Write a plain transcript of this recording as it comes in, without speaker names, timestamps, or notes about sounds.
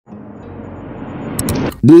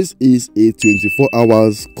This is a 24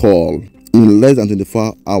 hours call. In less than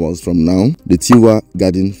 24 hours from now, the Tiwa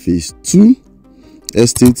Garden Phase II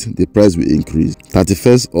estate, the price will increase.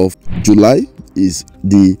 31st of July is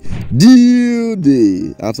the due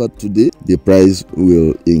day. After today, the price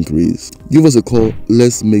will increase. Give us a call.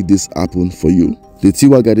 Let's make this happen for you. The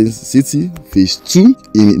Tiwa Garden City Phase II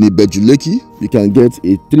in IBEJU Lekki. You can get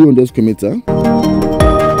a 300 square meter.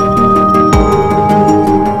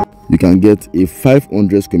 You can get a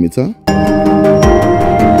 500 square meter.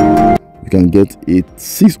 You can get a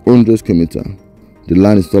 600 square meter. The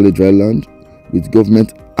land is totally dry land with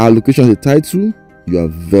government allocation as a title. You are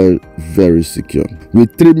very, very secure.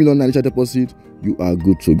 With 3 million initial deposit, you are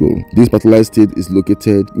good to go. This particular estate is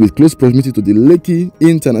located with close proximity to the Lekki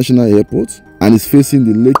International Airport and is facing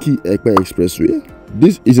the Lekki-Epe Expressway.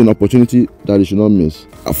 This is an opportunity that you should not miss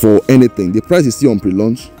for anything. The price is still on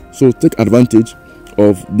pre-launch, so take advantage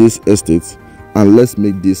of this estate and let's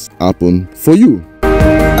make this happen for you.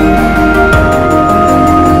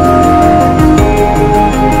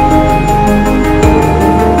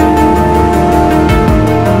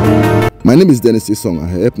 My name is Dennis Song. I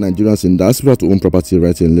help Nigerians in diaspora to own property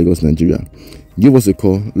right in Lagos, Nigeria. Give us a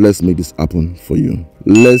call. Let's make this happen for you.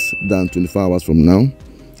 Less than 24 hours from now,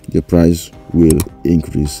 the price will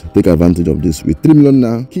increase. Take advantage of this with 3 million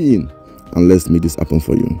now. Key in and let's make this happen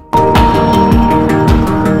for you.